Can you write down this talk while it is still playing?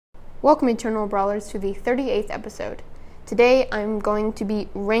Welcome, Eternal Brawlers, to the 38th episode. Today, I'm going to be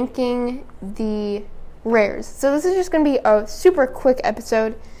ranking the rares. So this is just going to be a super quick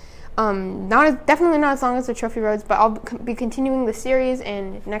episode. Definitely not as long as the Trophy Roads, but I'll be continuing the series,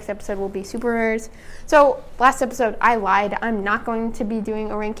 and next episode will be super rares. So last episode, I lied. I'm not going to be doing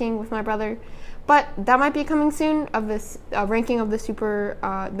a ranking with my brother, but that might be coming soon of this ranking of the super.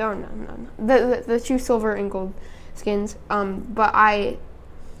 The 2 silver and gold skins.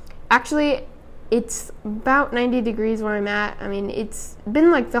 Actually, it's about 90 degrees where I'm at. I mean, it's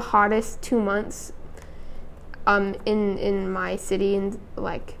been like the hottest 2 months in my city, and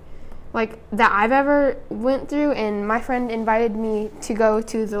like that I've ever went through. And my friend invited me to go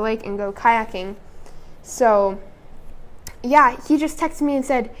to the lake and go kayaking. So yeah, he just texted me and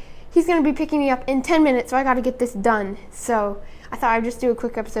said he's going to be picking me up in 10 minutes, so I got to get this done. So I thought I'd just do a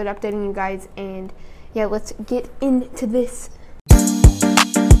quick episode updating you guys, and yeah, let's get into this.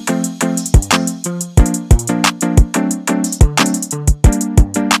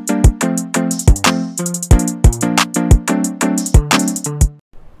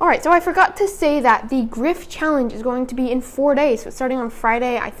 Alright, so I forgot to say that the Griff Challenge is going to be in 4 days. So starting on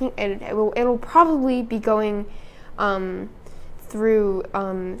Friday, I think it'll probably be going through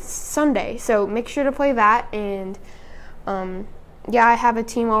Sunday. So make sure to play that. And yeah, I have a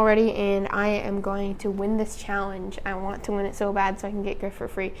team already, and I am going to win this challenge. I want to win it so bad so I can get Griff for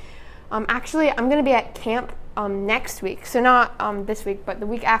free. Actually, I'm going to be at camp next week. So not this week, but the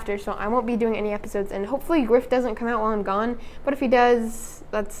week after. So I won't be doing any episodes. And hopefully Griff doesn't come out while I'm gone. But if he does,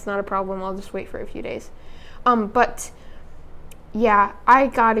 that's not a problem. I'll just wait for a few days. But yeah, I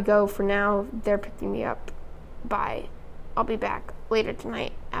gotta go for now. They're picking me up. Bye. I'll be back later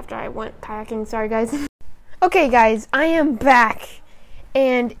tonight after I went kayaking. Sorry, guys. Okay, guys, I am back.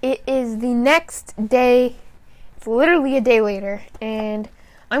 And it is the next day. It's literally a day later. And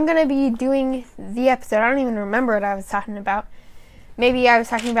I'm going to be doing the episode. I don't even remember what I was talking about. Maybe I was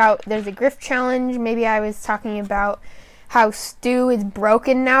talking about there's a Griff Challenge. Maybe I was talking about how Stu is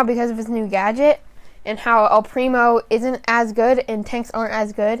broken now because of his new gadget, and how El Primo isn't as good and tanks aren't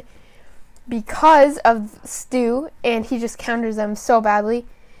as good because of Stu, and he just counters them so badly.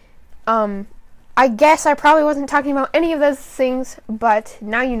 I guess I probably wasn't talking about any of those things, but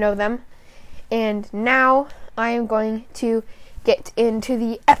now you know them. And now I am going to get into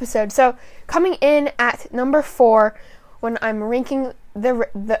the episode. So coming in at number 4, when I'm ranking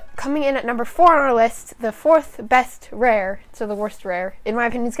coming in at number 4 on our list, the 4th best rare, so the worst rare, in my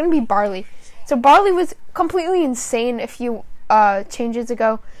opinion, is going to be Barley. So Barley was completely insane a few changes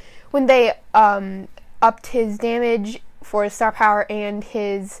ago when they upped his damage for his star power and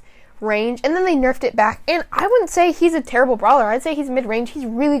his range, and then they nerfed it back. And I wouldn't say he's a terrible brawler. I'd say he's mid-range. He's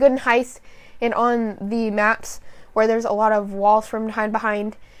really good in heist and on the maps where there's a lot of walls for him to hide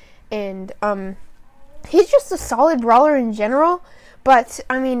behind. And he's just a solid brawler in general. But,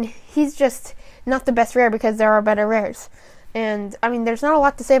 I mean, he's just not the best rare because there are better rares. And, I mean, there's not a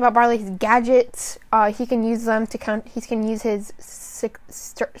lot to say about Barley. His gadgets, he can use them to count. He can use his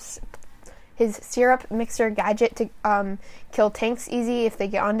syrup mixer gadget to kill tanks easy if they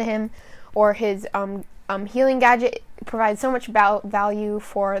get onto him. Or his healing gadget provides so much value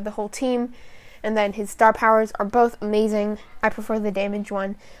for the whole team. And then his star powers are both amazing. I prefer the damage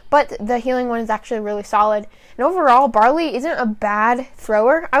one, but the healing one is actually really solid. And overall, Barley isn't a bad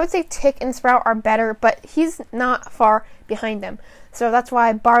thrower. I would say Tick and Sprout are better, but he's not far behind them. So that's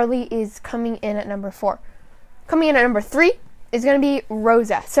why Barley is coming in at number 4. Coming in at number 3 is going to be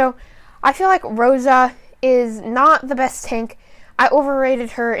Rosa. So I feel like Rosa is not the best tank. I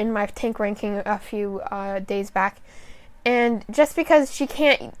overrated her in my tank ranking a few days back. And just because she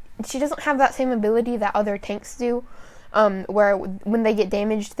doesn't have that same ability that other tanks do, where when they get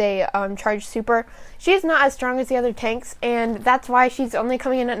damaged, they charge super. She is not as strong as the other tanks, and that's why she's only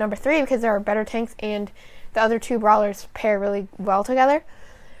coming in at number 3, because there are better tanks, and the other 2 brawlers pair really well together.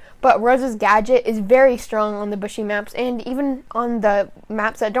 But Rosa's gadget is very strong on the bushy maps, and even on the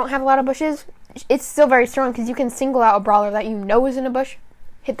maps that don't have a lot of bushes, it's still very strong, because you can single out a brawler that you know is in a bush,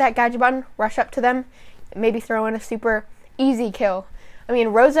 hit that gadget button, rush up to them, maybe throw in a super, easy kill. I mean,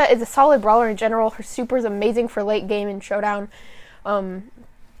 Rosa is a solid brawler in general. Her super is amazing for late game and showdown.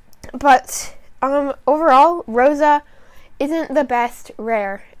 But overall, Rosa isn't the best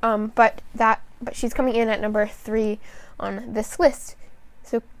rare. But she's coming in at number 3 on this list.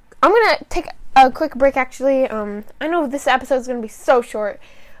 So I'm gonna take a quick break. Actually, I know this episode is gonna be so short,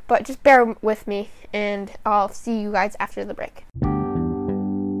 but just bear with me, and I'll see you guys after the break.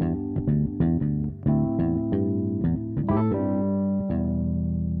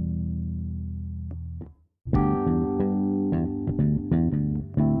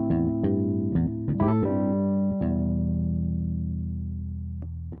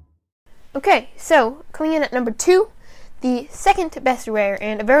 Okay, so coming in at number 2, the second best rare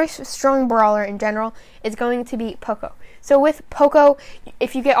and a very strong brawler in general is going to be Poco. So with Poco,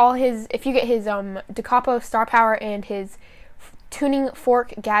 if you get his Da Capo star power and his tuning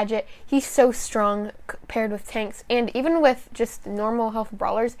fork gadget, he's so strong paired with tanks, and even with just normal health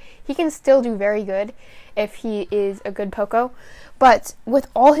brawlers, he can still do very good if he is a good Poco. But with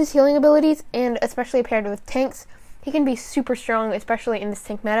all his healing abilities, and especially paired with tanks, he can be super strong, especially in this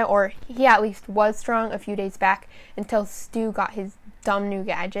tank meta, or he at least was strong a few days back until Stu got his dumb new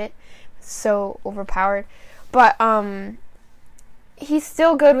gadget. So overpowered. But he's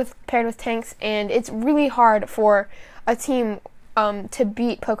still good paired with tanks, and it's really hard for a team to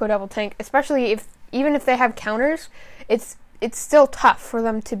beat Poco Double Tank, especially even if they have counters. It's still tough for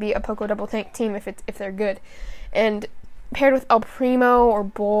them to beat a Poco Double Tank team if they're good. And paired with El Primo or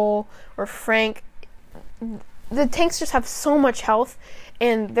Bull or Frank, the tanks just have so much health,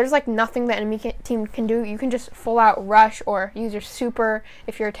 and there's like nothing the enemy team can do. You can just full out rush or use your super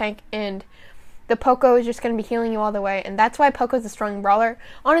if you're a tank, and the Poco is just going to be healing you all the way, and that's why Poco's a strong brawler.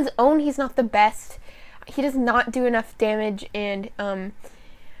 On his own, he's not the best. He does not do enough damage, and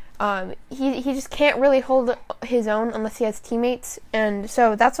he just can't really hold his own unless he has teammates, and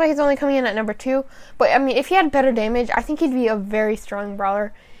so that's why he's only coming in at number 2. But I mean, if he had better damage, I think he'd be a very strong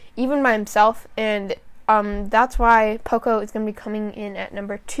brawler, even by himself, and that's why Poco is going to be coming in at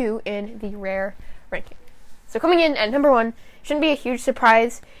number 2 in the rare ranking. So coming in at number 1, shouldn't be a huge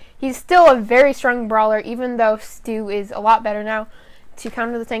surprise. He's still a very strong brawler, even though Stu is a lot better now to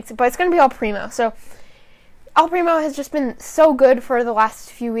counter the tanks, but it's going to be El Primo. So El Primo has just been so good for the last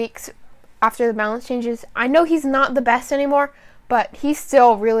few weeks after the balance changes. I know he's not the best anymore, but he's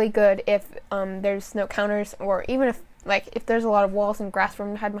still really good if there's no counters, or even if there's a lot of walls and grass for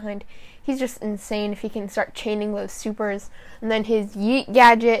him to hide behind. He's just insane if he can start chaining those supers. And then his Yeet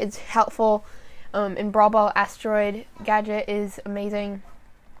gadget is helpful. And Brawl Ball Asteroid gadget is amazing.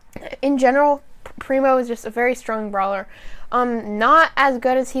 In general, Primo is just a very strong brawler. Not as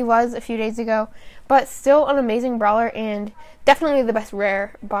good as he was a few days ago, but still an amazing brawler, and definitely the best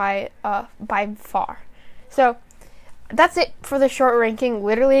rare by far. So that's it for the short ranking.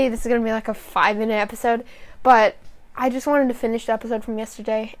 Literally, this is going to be like a 5-minute episode, but I just wanted to finish the episode from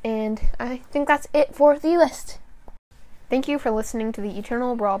yesterday, and I think that's it for the list. Thank you for listening to the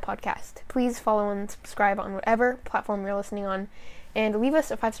Eternal Brawl podcast. Please follow and subscribe on whatever platform you're listening on, and leave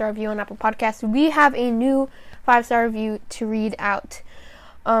us a 5-star review on Apple Podcasts. We have a new 5-star review to read out.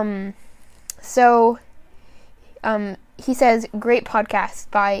 He says, "Great podcast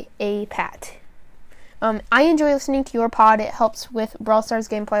by A. Pat. I enjoy listening to your pod. It helps with Brawl Stars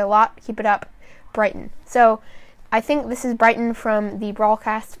gameplay a lot. Keep it up, Brighton." So I think this is Brighton from the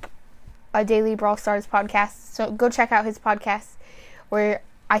Brawlcast, a daily Brawl Stars podcast. So go check out his podcast, where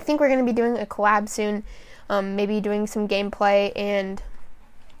I think we're going to be doing a collab soon. Maybe doing some gameplay and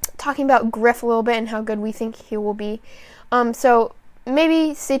talking about Griff a little bit and how good we think he will be. So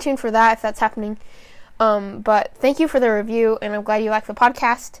maybe stay tuned for that if that's happening. But thank you for the review, and I'm glad you like the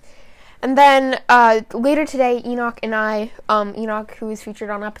podcast. And then later today, Enoch and I, Enoch, who is featured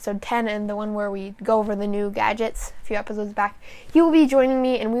on episode 10 and the one where we go over the new gadgets a few episodes back, he will be joining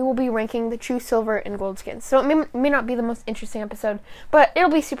me, and we will be ranking the true silver and gold skins. So it may not be the most interesting episode, but it'll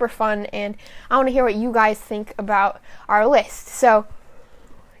be super fun, and I want to hear what you guys think about our list. So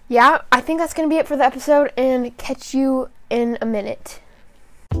yeah, I think that's going to be it for the episode, and catch you in a minute.